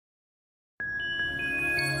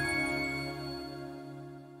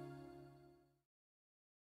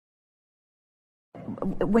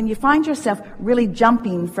when you find yourself really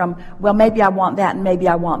jumping from, well, maybe I want that and maybe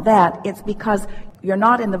I want that, it's because you're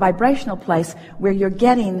not in the vibrational place where you're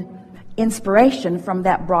getting inspiration from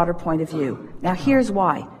that broader point of view. Now, here's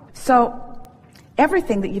why. So,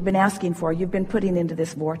 everything that you've been asking for, you've been putting into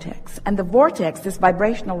this vortex. And the vortex, this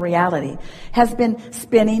vibrational reality, has been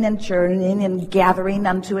spinning and churning and gathering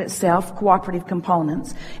unto itself cooperative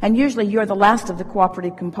components. And usually you're the last of the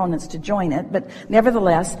cooperative components to join it, but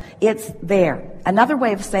nevertheless, it's there. Another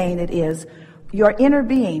way of saying it is, your inner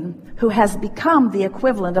being, who has become the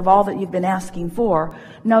equivalent of all that you've been asking for,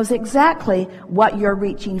 knows exactly what you're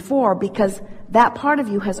reaching for because that part of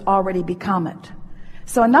you has already become it.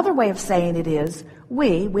 So another way of saying it is,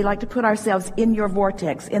 we like to put ourselves in your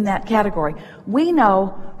vortex, in that category. We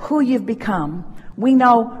know who you've become. We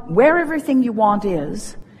know where everything you want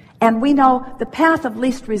is. And we know the path of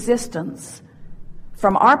least resistance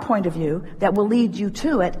from our point of view that will lead you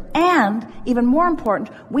to it. And even more important,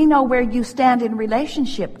 we know where you stand in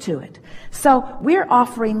relationship to it. So we're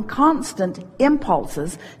offering constant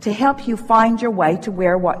impulses to help you find your way to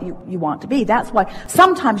where what you want to be. That's why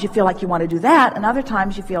sometimes you feel like you want to do that, and other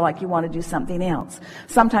times you feel like you want to do something else.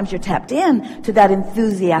 Sometimes you're tapped in to that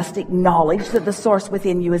enthusiastic knowledge that the source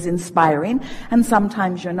within you is inspiring, and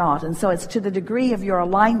sometimes you're not. And so it's to the degree of your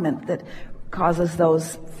alignment that causes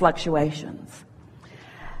those fluctuations.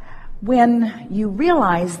 When you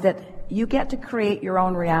realize that you get to create your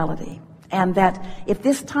own reality, and that if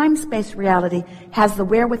this time-space reality has the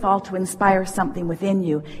wherewithal to inspire something within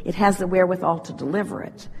you, it has the wherewithal to deliver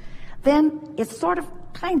it, then it sort of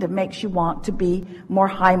kind of makes you want to be more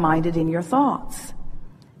high-minded in your thoughts.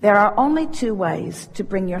 There are only two ways to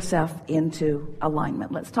bring yourself into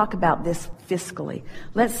alignment. Let's talk about this fiscally.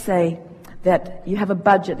 Let's say that you have a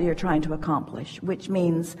budget that you're trying to accomplish, which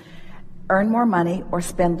means earn more money or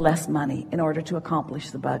spend less money in order to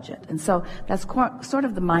accomplish the budget. And so that's sort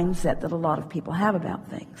of the mindset that a lot of people have about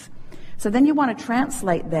things. So then you want to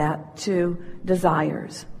translate that to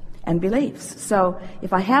desires and beliefs. So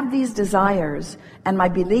if I have these desires and my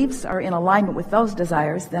beliefs are in alignment with those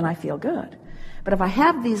desires, then I feel good. But if I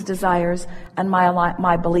have these desires and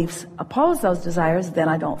my beliefs oppose those desires, then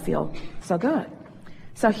I don't feel so good.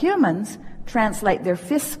 So humans translate their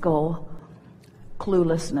fiscal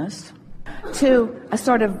cluelessness to a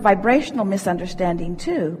sort of vibrational misunderstanding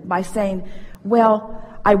too, by saying, well,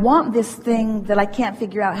 I want this thing that I can't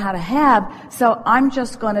figure out how to have, so I'm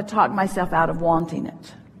just going to talk myself out of wanting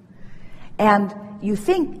it. And you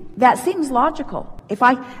think that seems logical. If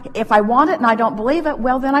I want it and I don't believe it,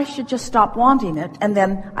 well, then I should just stop wanting it, and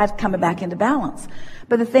then I'd come back into balance.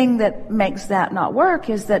 But the thing that makes that not work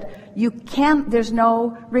is that there's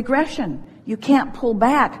no regression. You can't pull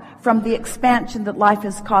back from the expansion that life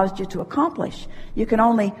has caused you to accomplish. You can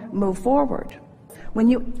only move forward. When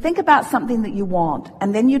you think about something that you want,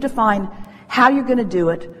 and then you define how you're going to do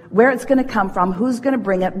it, where it's going to come from, who's going to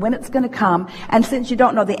bring it, when it's going to come, and since you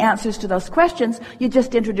don't know the answers to those questions, you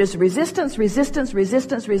just introduce resistance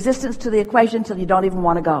to the equation until you don't even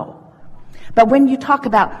want to go. But when you talk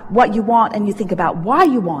about what you want and you think about why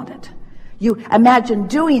you want it, you imagine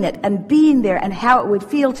doing it and being there and how it would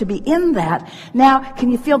feel to be in that. Now, can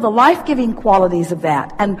you feel the life-giving qualities of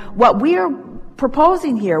that? And what we're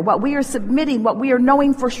proposing here, what we are submitting, what we are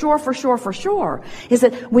knowing for sure, is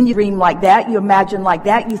that when you dream like that, you imagine like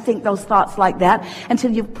that, you think those thoughts like that, until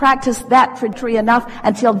you've practiced that trajectory enough,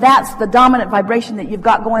 until that's the dominant vibration that you've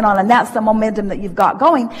got going on, and that's the momentum that you've got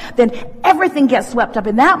going, then everything gets swept up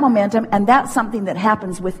in that momentum, and that's something that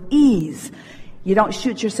happens with ease. You don't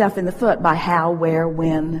shoot yourself in the foot by how, where,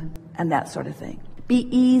 when, and that sort of thing. Be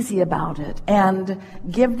easy about it and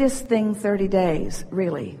give this thing 30 days,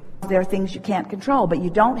 really. There are things you can't control, but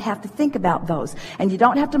you don't have to think about those. And you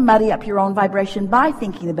don't have to muddy up your own vibration by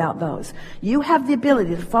thinking about those. You have the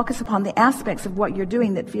ability to focus upon the aspects of what you're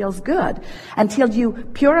doing that feels good until you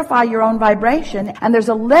purify your own vibration. And there's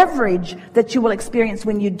a leverage that you will experience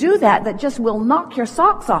when you do that just will knock your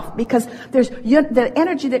socks off, because the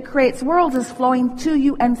energy that creates worlds is flowing to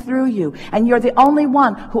you and through you. And you're the only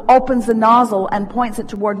one who opens the nozzle and points it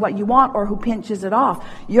toward what you want, or who pinches it off.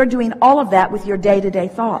 You're doing all of that with your day-to-day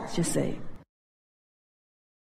thoughts, you see.